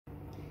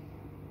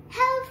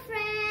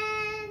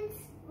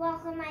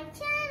welcome my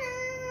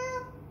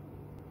channel.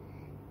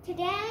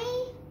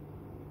 Today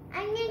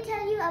I'm going to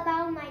tell you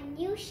about my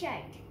new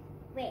shirt.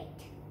 Wait,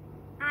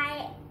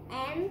 I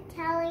am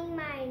telling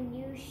my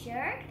new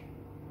shirt?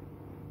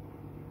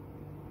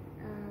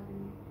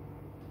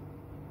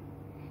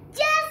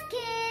 Just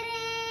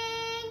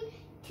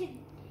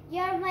kidding!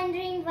 You're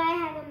wondering why I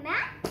have a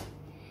mat?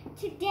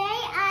 Today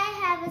I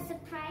have a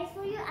surprise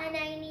for you and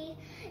I need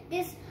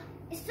this.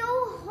 So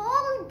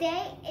whole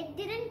day it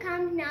didn't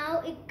come,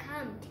 now it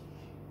comes.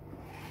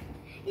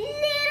 Little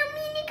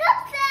mini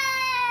cup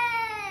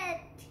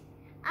set!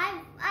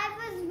 I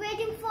was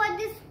waiting for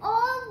this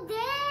all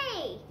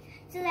day.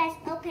 So let's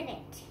open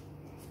it.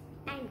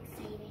 I'm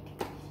excited.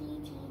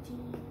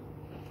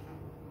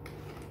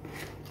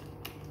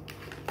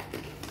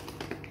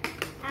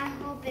 I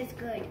hope it's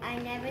good. I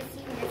never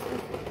seen this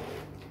before.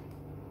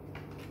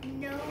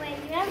 No, when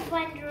you're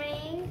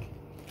wondering.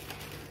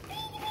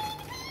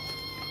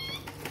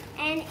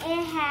 And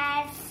it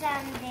has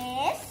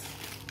this.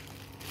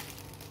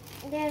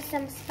 There's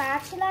some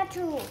spatula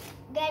to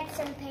get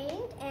some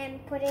paint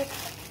and put it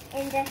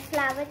in the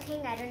flower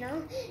thing, I don't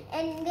know.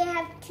 And they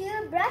have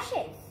two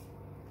brushes.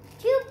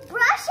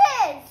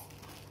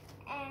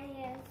 And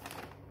here's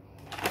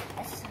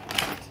a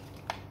sword.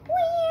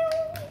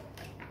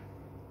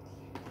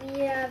 We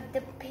have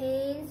the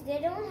paints. They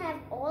don't have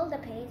all the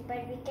paints,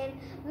 but we can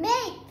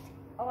make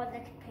all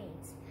the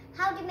paints.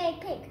 How to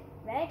make pink?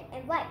 Red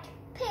and white.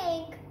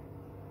 Pink.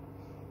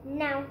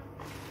 Now,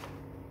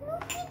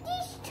 look at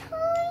this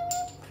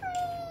tiny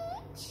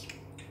fridge.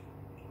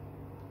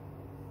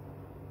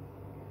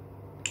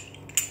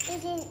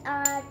 This is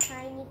our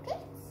tiny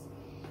plates.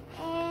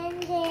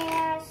 And there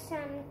are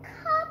some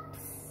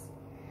cups.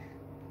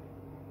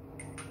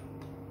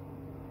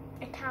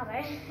 A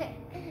tower.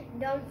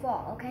 Don't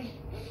fall, okay?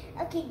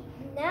 Okay,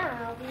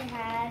 now we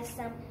have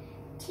some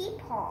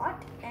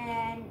teapot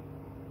and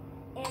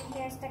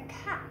here's the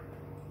cup.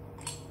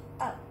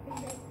 Oh,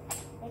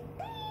 like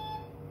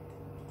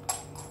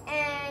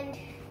and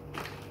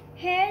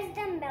here's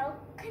the milk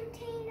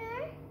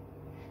container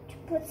to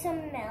put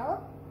some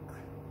milk.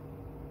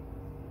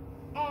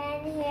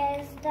 And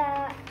here's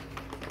the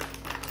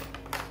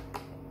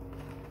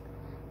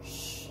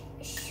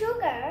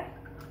sugar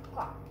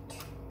pot.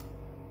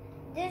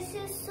 This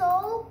is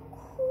so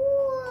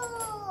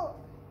cool.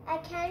 I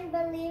can't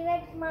believe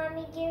it.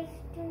 Mommy gave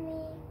to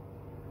me.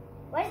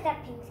 What is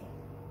that pink thing?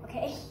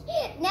 Okay,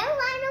 never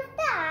mind of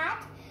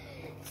that.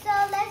 So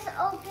let's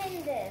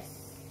open this.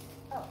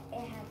 Oh, it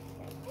has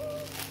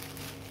this.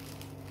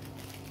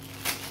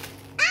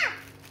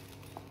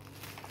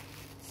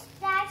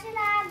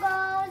 Spatula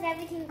goes,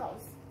 everything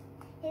goes.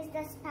 Here's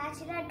the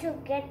spatula to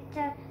get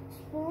the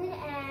spoon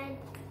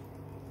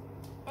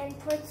and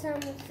put some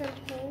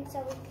paints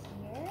over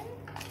here.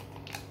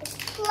 It's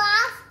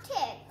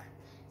plastic.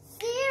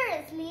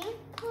 Seriously,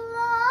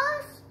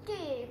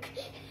 plastic.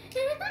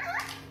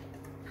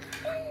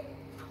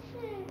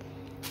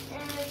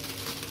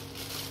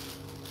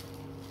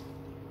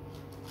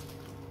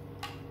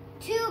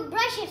 Two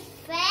brushes,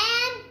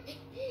 fam.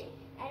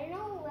 I don't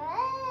know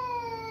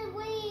what.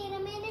 Wait a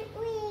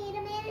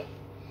minute.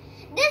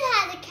 This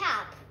has a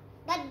cap,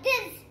 but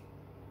this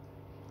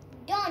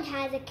don't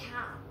have a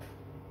cap.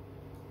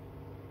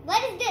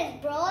 What is this,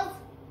 bros?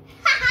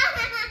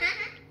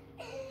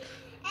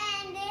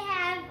 And they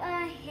have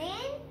a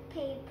hand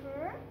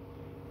paper.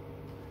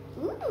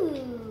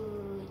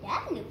 Ooh,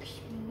 that looks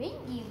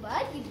minty.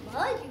 Body.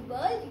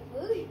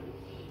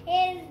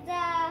 Here's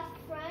the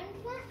front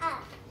one.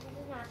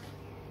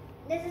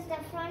 This is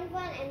the front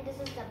one and this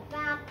is the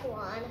back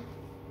one.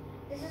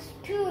 This is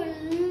too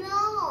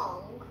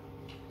long.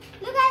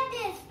 Look at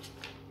this.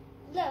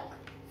 Look.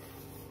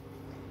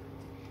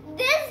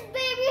 This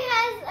baby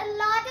has a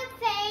lot of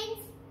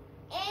paints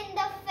in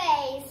the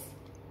face.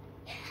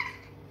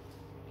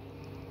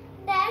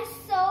 That's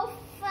so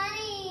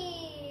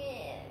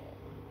funny.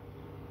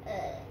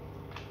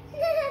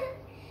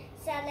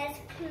 So let's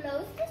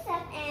close this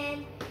up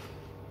and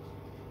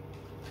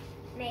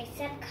make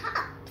some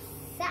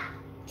cups out.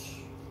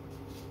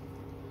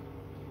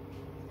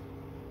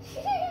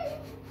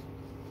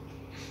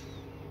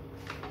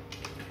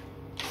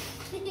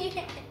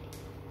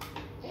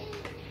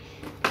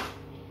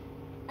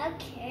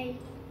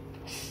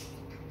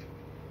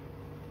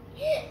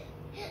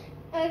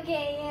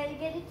 Okay, I'm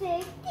gonna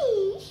take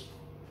these.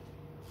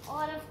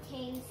 All of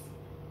things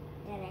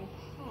that I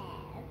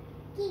have.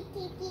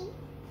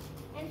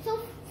 I'm so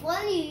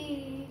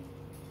funny,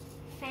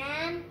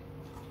 fam.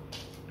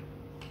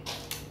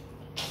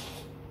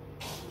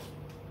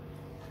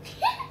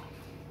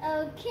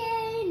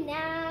 Okay,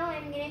 now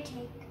I'm gonna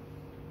take.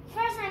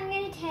 First, I'm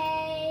gonna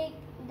take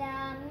the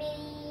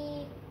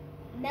mini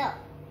milk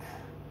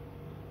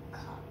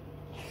cup.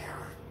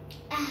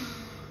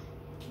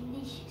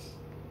 Delicious.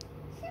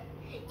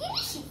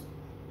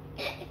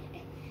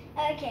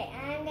 Okay,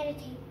 I'm gonna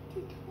take.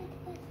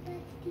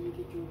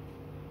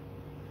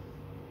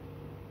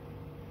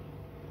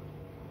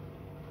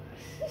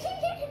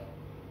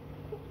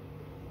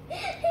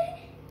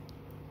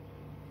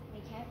 Be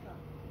careful.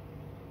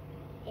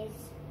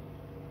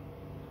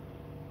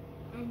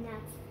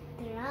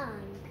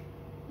 wrong.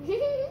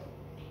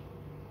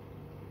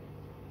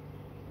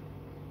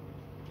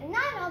 I'm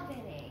not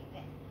opening.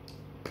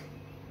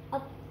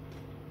 Oh.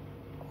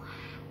 Wow.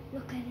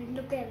 Look at it,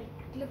 look at it,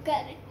 look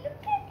at it,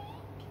 look at it.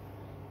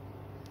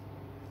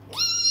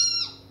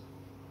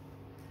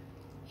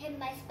 Hit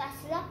my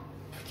spatula.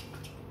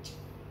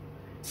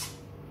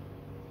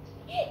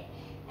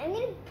 I'm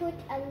going to put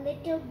a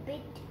little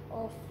bit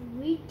of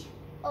wheat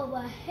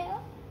over here.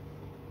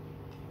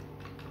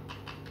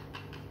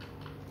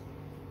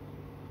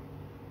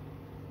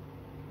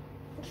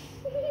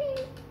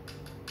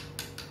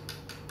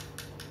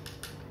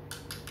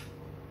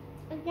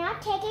 Now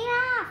take it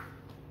off.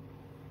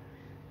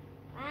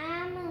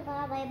 I'm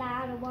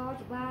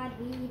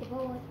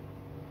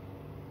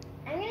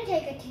going to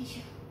take a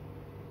tissue.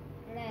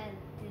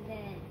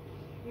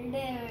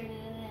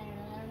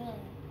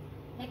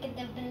 Look at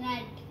the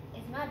blood.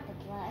 It's not the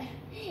blood.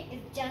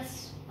 It's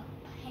just a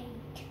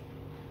paint.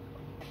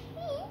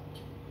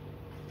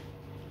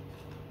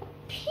 A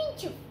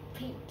pinch of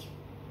paint.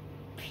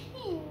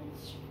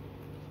 Pinch.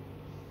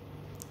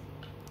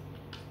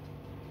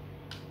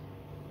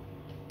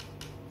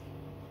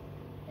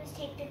 Let's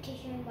take the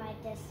tissue and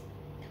wipe this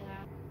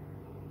cloud.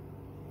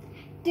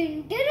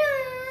 Dun, dun,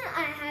 dun.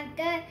 I have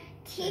the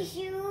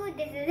tissue.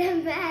 This is the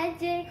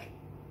magic.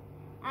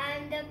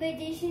 I'm the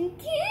magician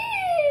too.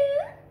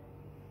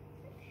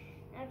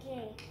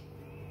 Okay.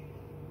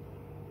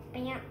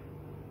 Yeah.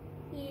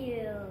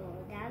 Ew,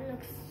 that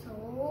looks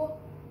so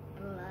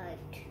blood.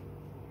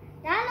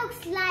 That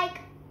looks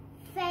like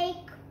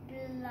fake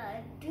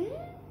blood.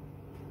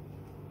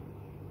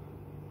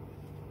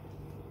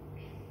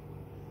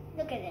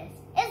 Look at this.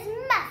 It's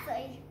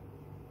messy.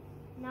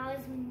 Now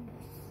it's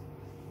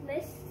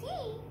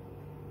messy.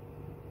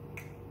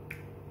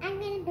 I'm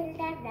gonna build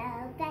a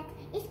robe that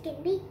is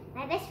gonna be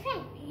my best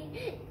friend.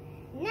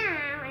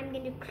 Now I'm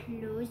gonna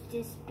close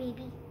this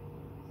baby.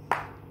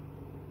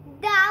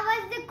 That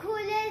was the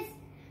coolest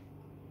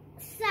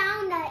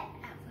sound I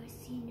ever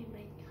seen in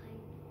my time.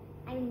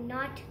 I'm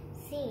not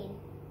seen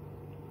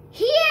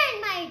here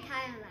in my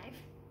entire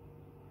life.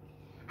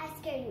 I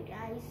scare you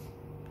guys.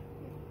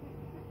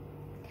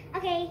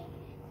 Okay,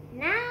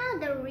 now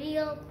the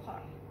real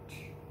part.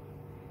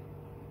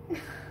 This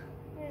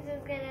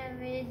is gonna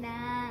be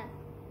bad.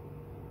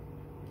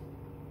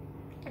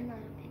 In my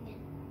opinion.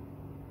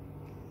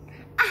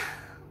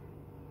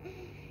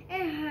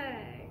 It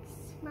hurts.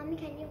 Mommy,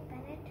 can you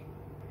open it?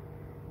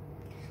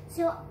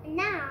 So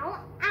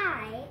now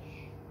I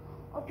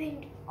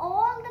opened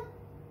all the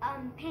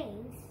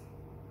paints,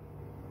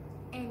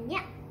 and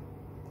yeah.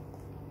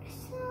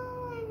 So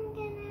I'm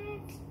gonna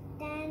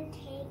then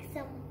take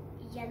some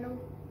yellow.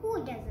 Who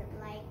doesn't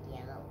like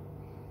yellow?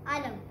 I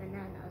love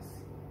bananas.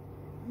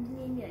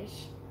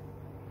 English.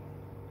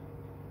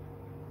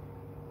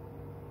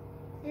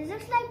 This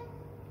looks like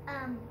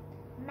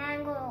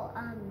mango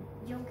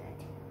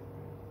yogurt.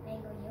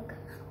 Mango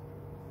yogurt.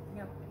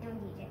 No,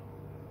 don't eat it.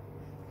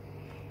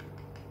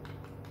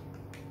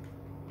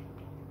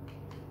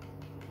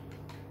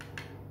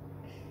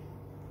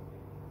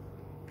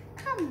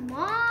 Come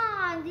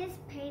on, these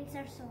paints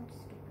are so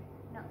stupid.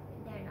 No,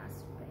 they're not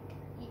stupid.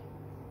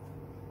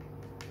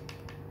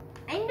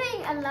 I'm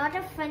doing a lot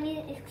of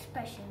funny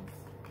expressions.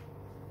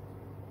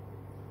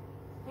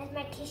 Where's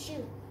my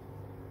tissue?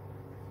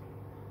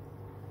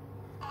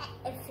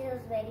 It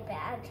feels very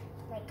bad,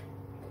 like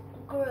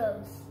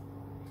gross.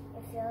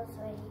 It feels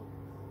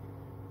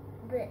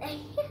very good.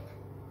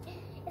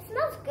 It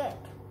smells good.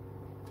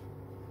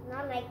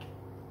 Not like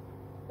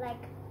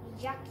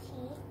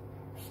yucky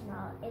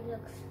smell. It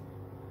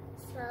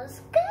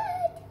smells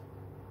good.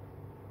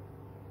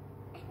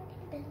 I'm gonna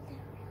build a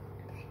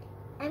real bed.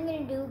 I'm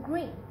gonna do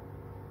green.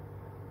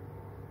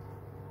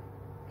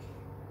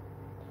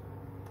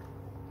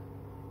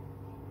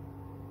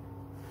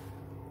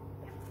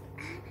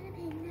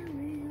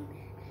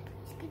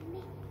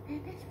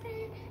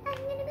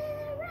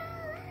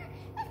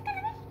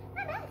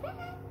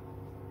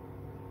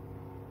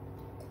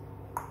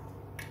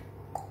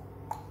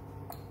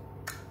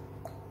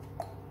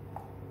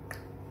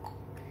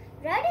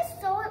 Red is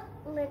so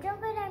little,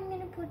 but I'm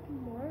going to put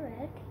more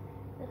red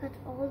because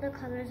all the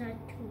colors are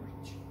too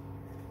much.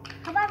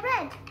 How about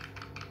red?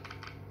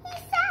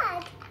 He's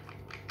sad.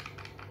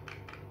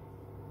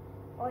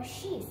 Or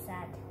she's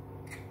sad.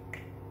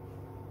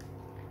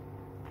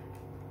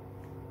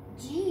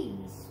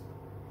 Jeez.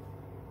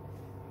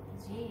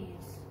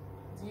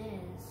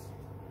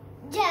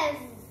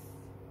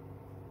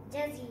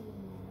 Jazzy.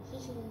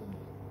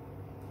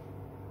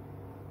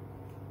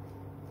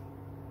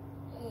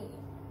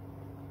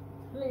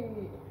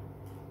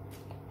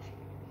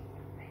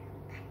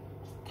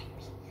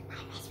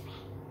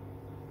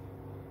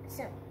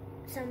 So,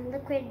 some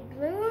liquid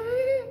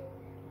blue.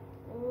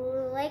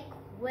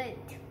 Liquid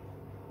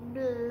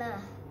blue.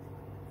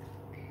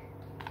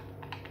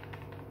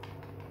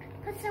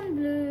 Put some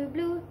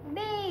blue,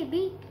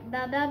 baby,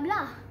 blah, blah,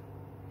 blah.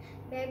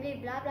 Baby,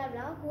 blah, blah,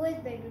 blah. Who is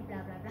baby,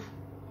 blah, blah, blah?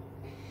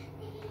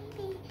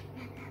 Baby,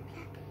 blah, blah,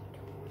 blah.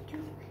 Do, do,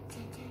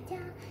 da, da,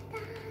 da,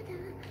 da, da.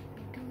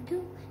 Do, do,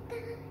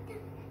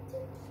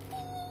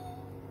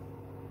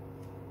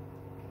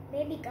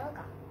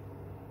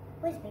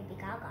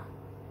 Gaga.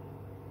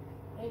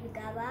 Lady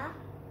Gaga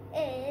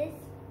is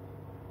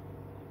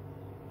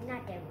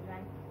not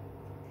everyone,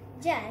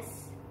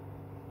 just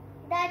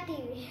that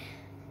TV.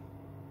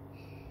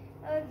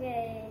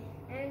 Okay,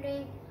 I'm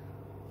doing.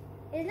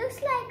 It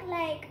looks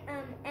like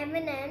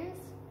M&Ms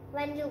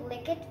when you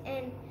lick it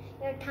and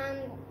your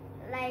tongue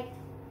like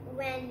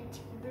went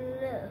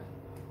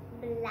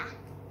black.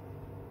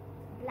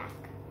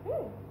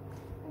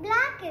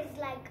 Black is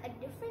like a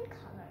different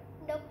color.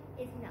 Nope,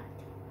 it's not.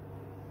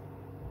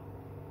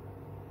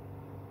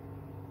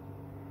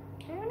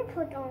 I'm gonna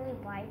put only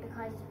white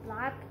because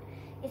black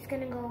is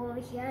gonna go over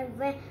here.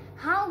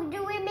 How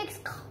do we mix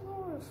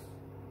colors?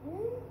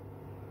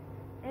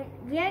 And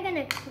we are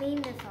gonna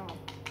clean this off.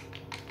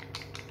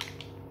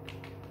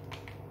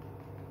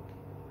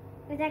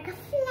 It's like a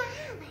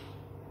flower.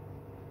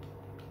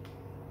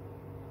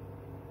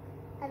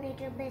 A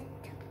little bit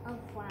of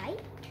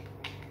white.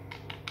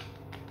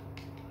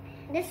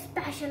 This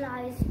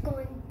spatula is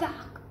going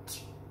back.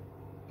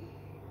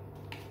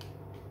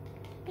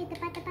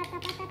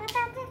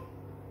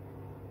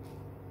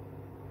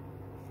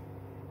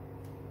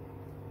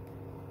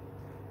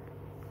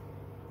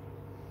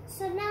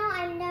 So now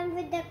I'm done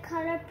with the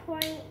color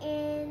pouring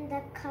in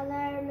the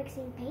color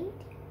mixing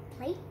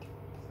plate.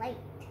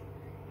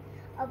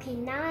 Okay,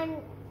 now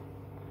I'm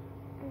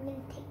gonna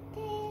take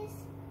this.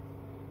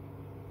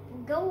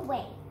 Go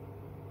away.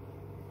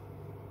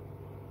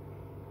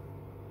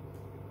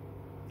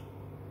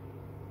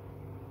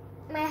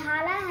 My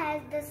Hala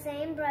has the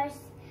same brush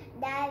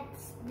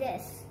that's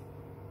this.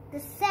 The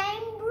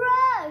same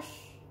brush.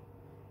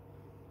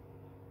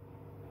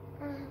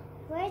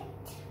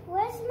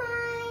 Where's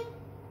my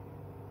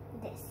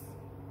this?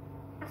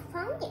 I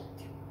found it.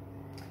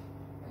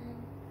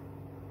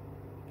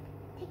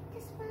 Take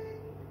this one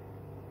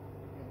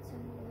and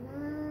some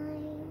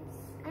lines.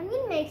 I'm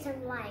gonna make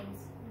some lines,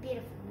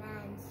 beautiful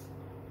lines.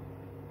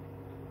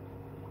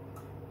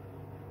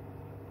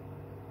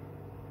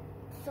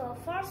 So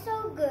far,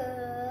 so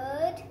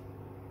good.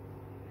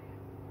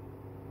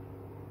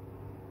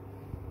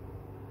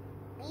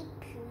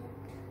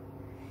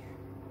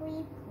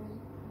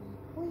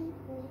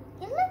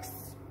 It looks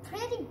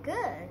pretty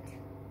good.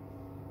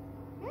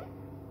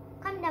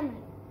 Come down.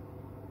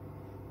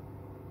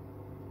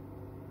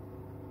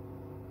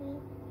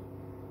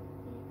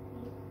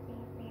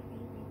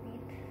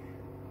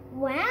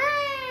 Wow!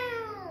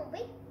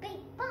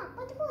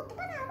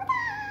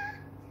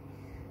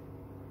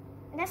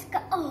 Let's go.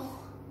 Oh,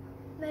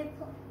 my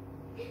God.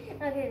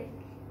 Okay,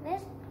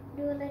 let's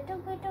do a little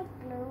bit of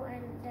blue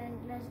and then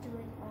let's do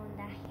it on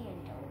the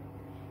handle.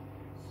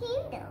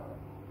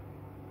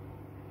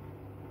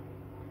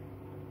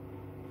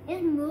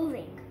 It's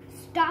moving.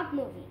 Stop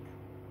moving.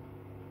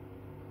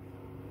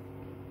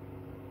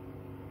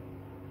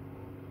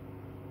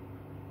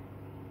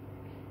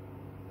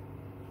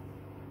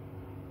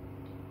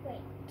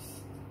 Wait.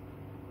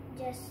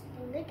 Just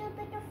a little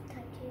bit of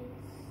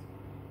touches.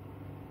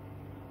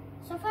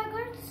 So far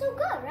good, so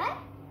good, right?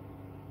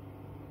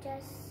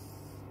 Just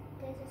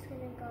this is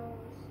gonna go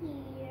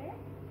here.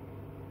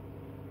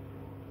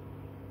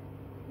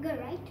 Good,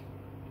 right?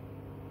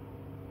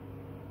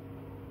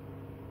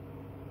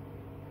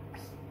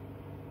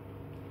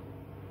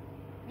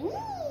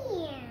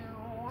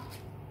 Meow.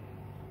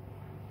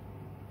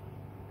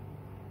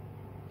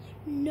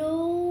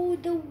 No,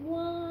 the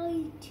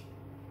white.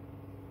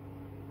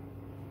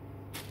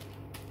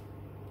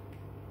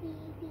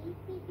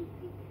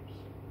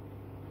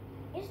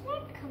 It's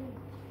not coming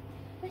off.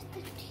 Where's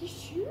the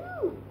tissue?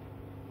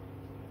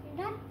 You're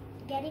not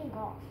getting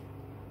off.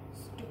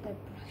 Stupid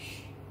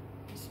brush.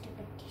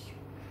 Stupid tissue.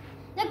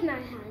 Look my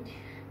hand.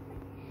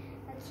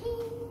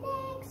 Okay,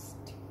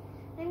 next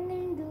I'm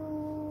gonna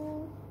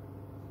do.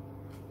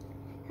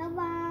 How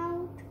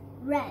about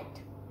red?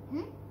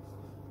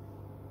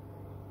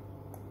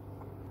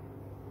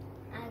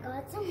 I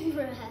got some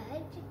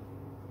red,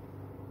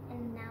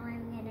 and now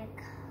I'm gonna.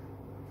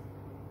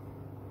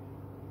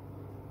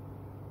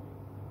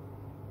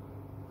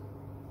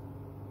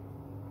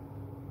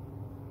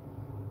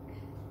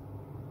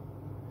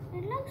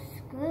 It looks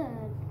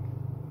good.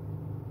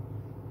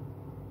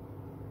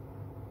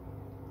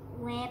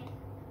 Whip.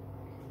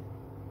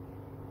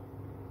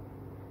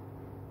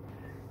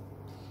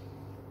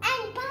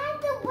 And by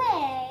the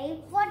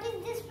way, what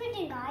is this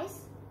written, guys?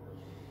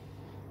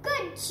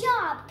 Good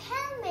job,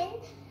 Calvin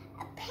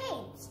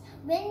paints.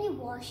 When you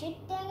wash it,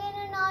 then it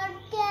will not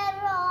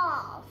get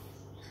off.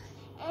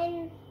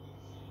 And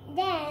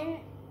then,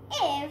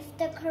 if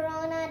the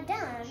Corona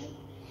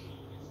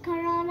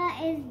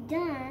is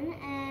done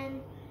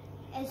and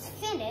is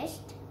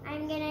finished,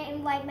 I'm gonna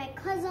invite my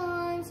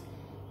cousins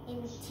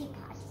in tea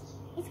party.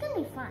 It's gonna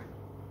be fun.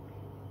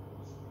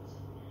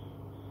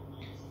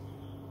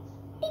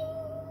 Ding.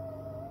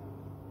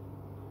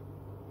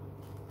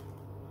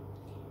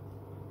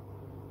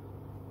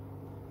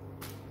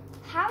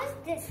 How is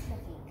this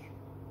looking?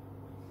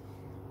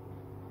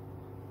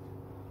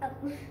 Oh.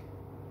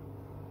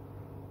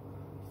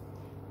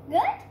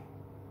 Good?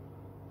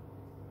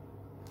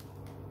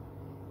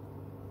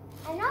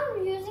 And now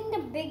I'm using the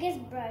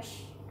biggest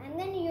brush. I'm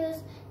going to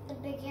use the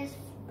biggest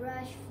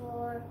brush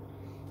for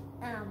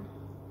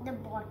the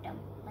bottom,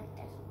 like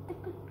this.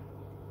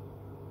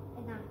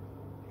 And now,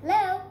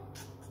 hello?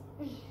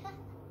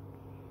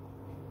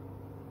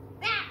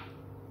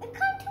 It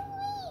can't to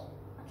me.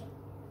 Okay.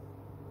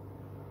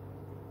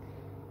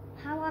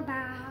 How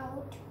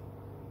about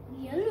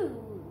yellow?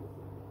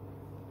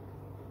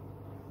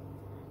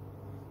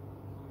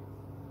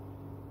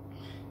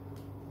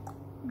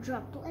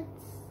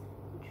 Droplets.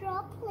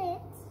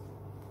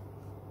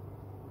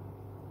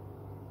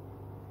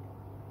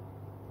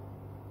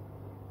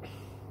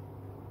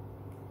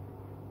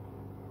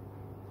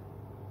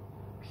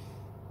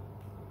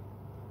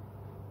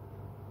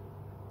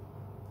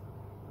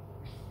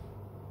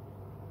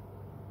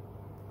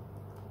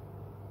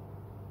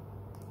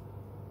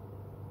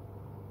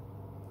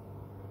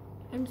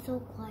 I'm so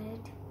quiet.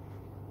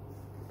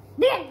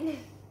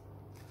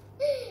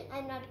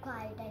 I'm not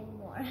quiet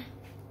anymore.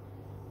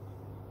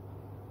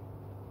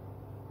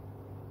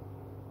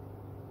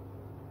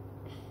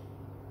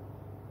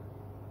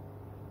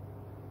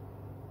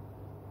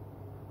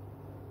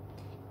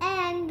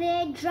 And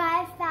they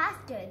dry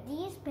faster.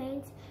 These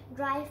paints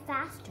dry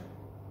faster.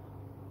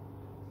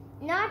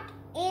 Not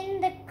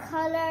in the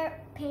color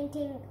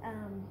painting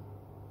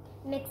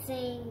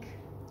mixing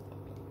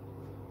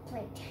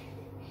plate.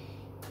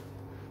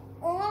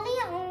 Only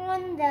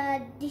on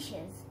the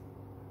dishes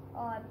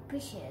or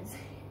bushes.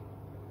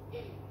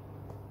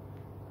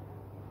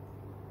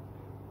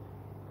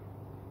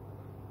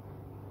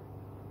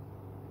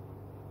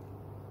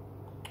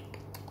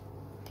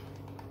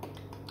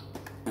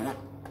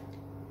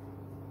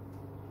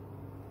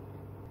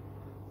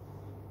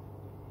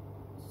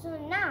 So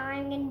now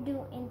I'm going to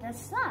do in the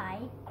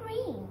side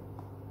green.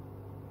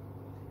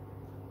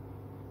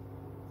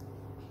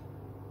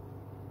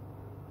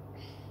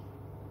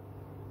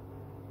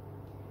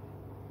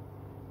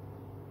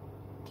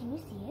 Can you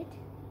see it?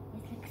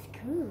 It looks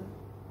cool.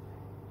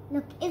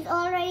 Look, it's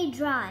already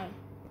dry.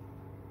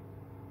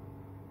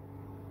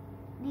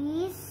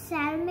 These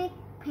ceramic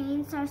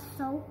paints are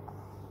so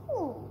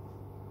cool.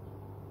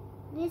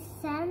 These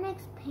ceramic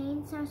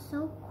paints are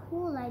so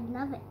cool. I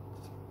love it.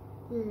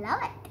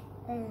 Love it.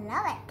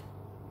 Love it.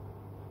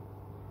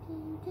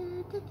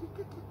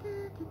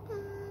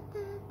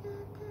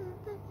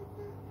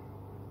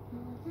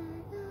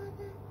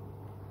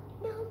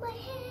 No, my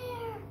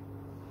hair.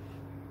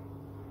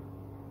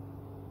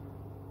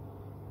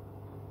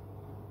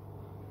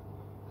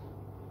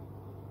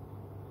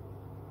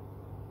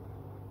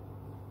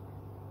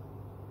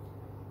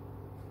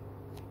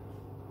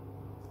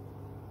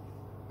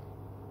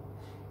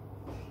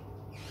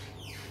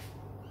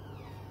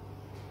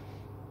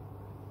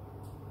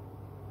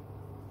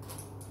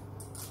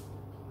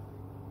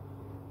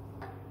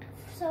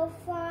 So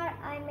far,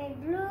 I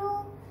made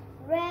blue,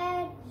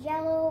 red,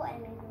 yellow,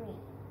 and green.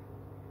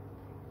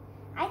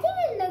 I think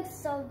it looks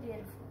so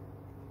beautiful.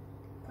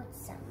 Put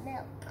some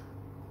milk.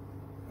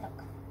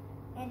 Look.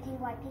 Anything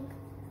wiping?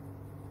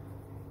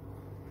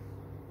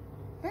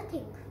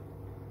 Nothing.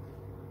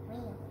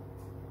 Real.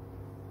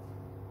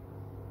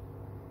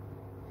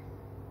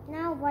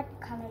 Now, what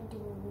color do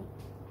we?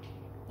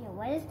 Yeah,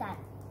 what is that?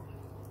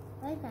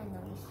 What is that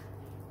noise?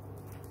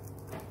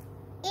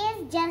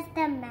 It's just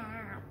a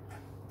map.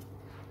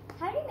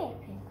 How do you make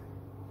pink?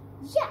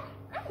 Yeah,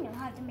 I know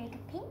how to make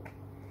a pink.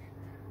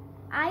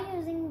 I'm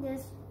using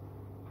this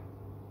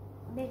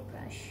big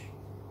brush.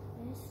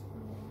 This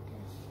and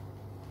this.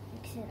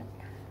 Mix it up.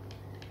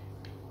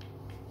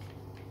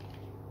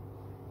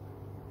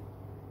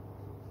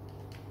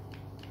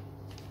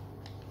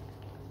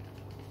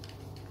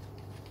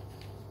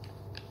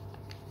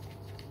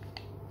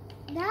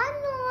 That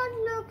one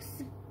looks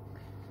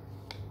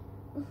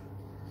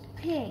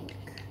pink.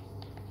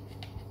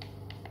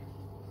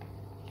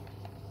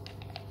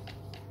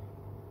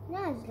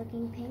 Now it's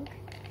looking pink.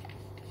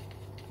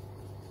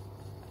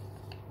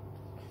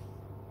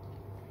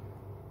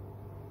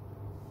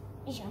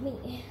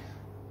 Yummy.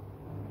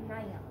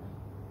 Not yummy.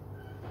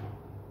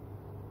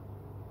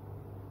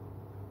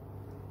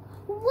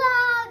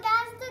 Wow,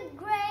 that's the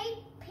great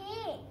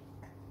pink.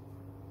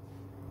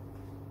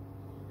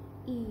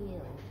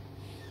 Ew.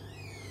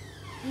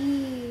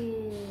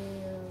 Ew.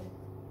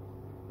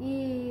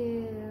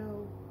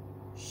 Ew.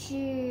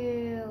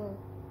 Shoo.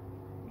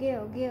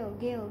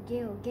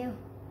 Gill.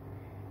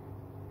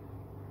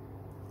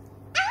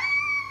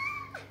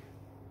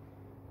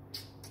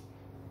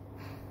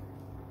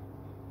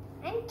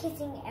 I'm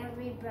kissing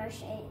every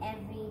brush and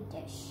every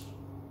dish.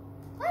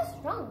 What's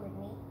wrong with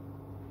me?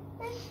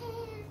 My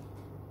hair.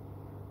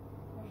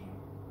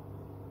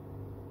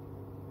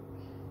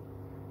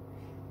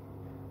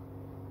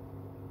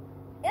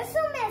 It's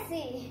so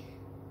messy.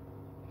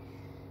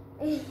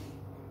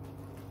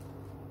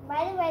 By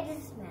the way, this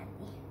is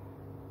messy.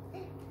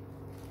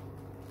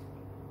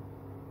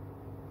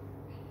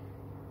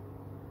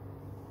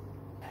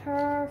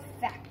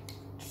 Perfect.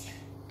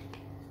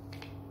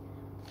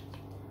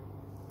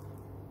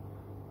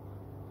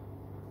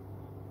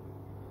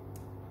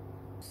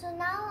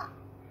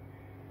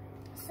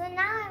 So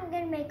now I'm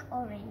gonna make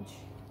orange.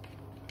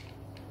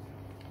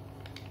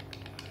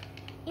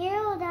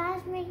 Ew,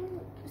 that's making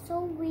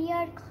so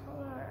weird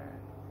color.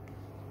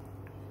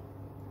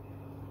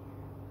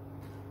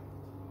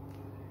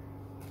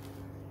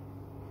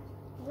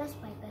 Let's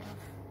wipe it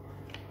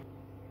off.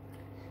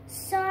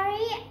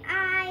 Sorry,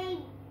 I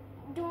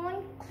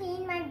don't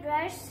clean my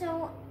brush,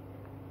 so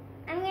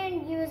I'm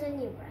gonna use a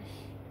new brush.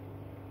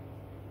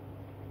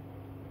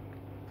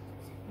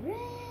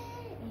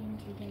 Red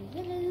into the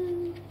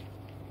yellow.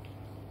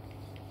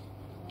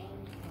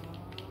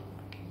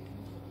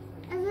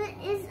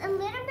 It's a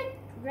little bit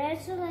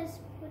red, so let's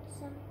put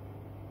some.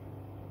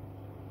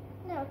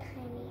 No,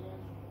 tiny.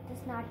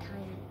 It's not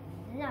tiny.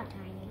 Not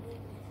tiny.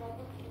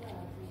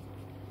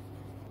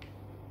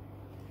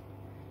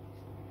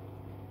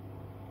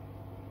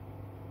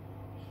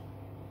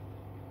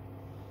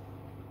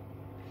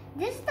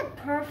 This is the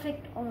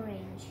perfect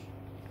orange.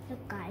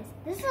 Look, guys,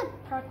 this is a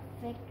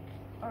perfect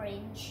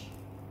orange.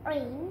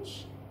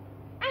 Orange.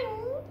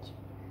 Orange.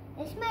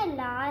 This is my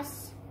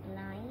last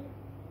line.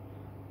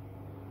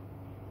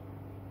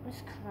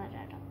 Let's color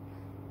that up.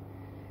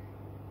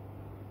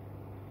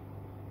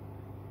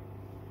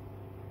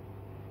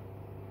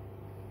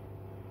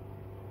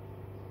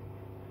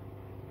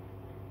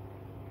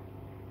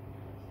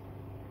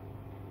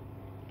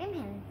 I'm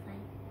having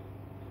fun.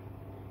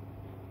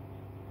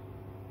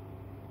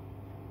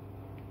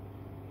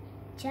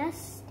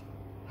 Just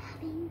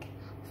having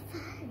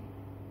fun.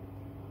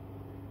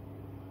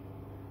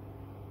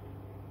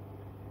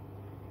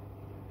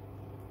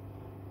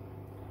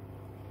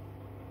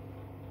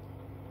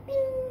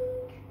 Bing.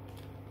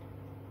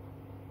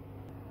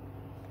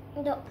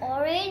 The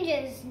orange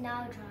is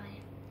now dry.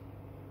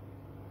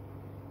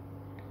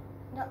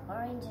 The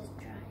orange is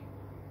dry.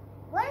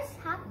 What is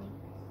happening?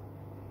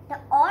 The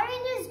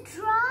orange is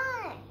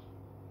dry.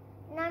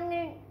 Now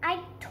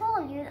I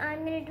told you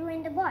I'm gonna do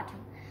in the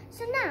bottom.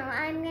 So now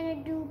I'm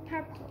gonna do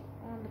purple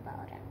on the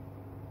bottom.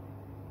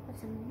 Put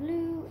some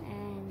blue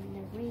and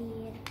the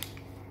red.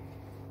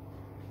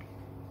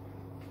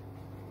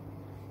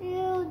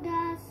 Ew,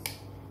 that's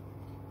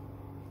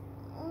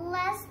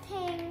let's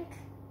think.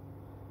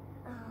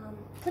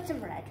 Put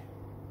some red.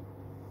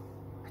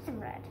 Put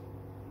some red.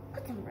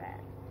 Put some red.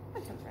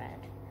 Put some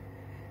red.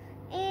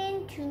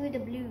 Into the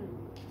blue.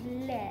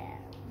 Blah,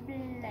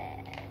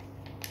 blah.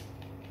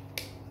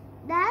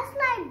 That's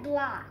like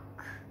black.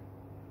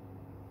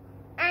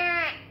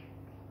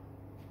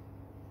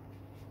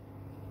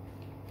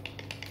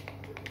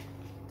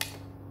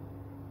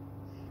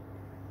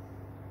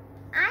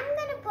 I'm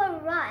gonna put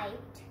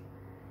white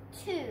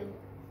to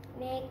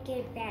make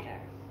it better.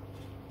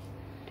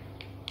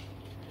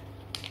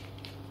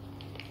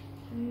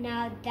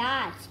 Now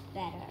that's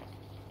better.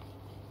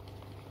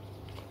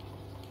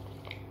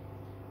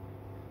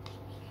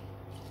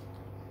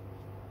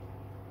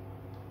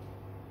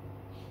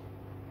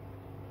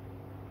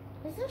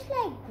 This looks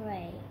like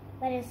gray,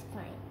 but it's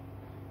fine.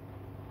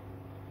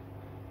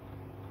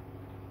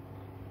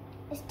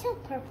 It's still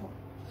purple.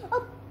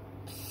 Oh,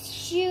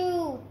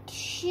 shoot,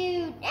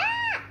 shoot.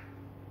 Ah!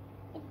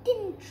 It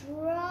didn't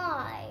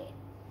dry.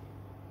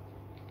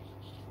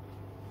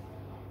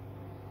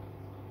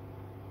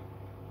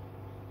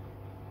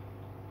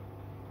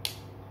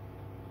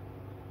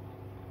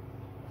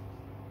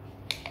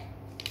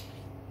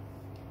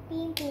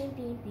 Beam, beam,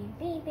 beam, beam,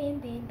 beam, beam,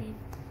 beam, beam.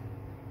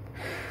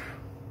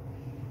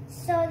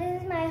 So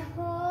this is my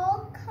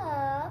whole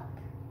cup.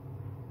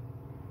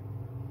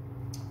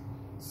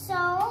 So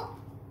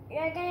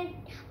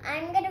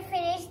I'm gonna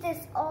finish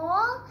this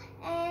all,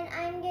 and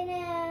I'm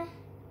gonna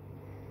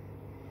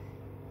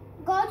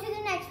go to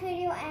the next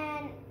video,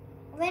 and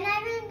when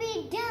I will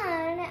be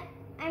done,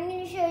 I'm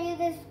gonna show you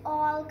this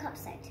all cup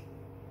set.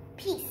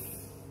 Peace.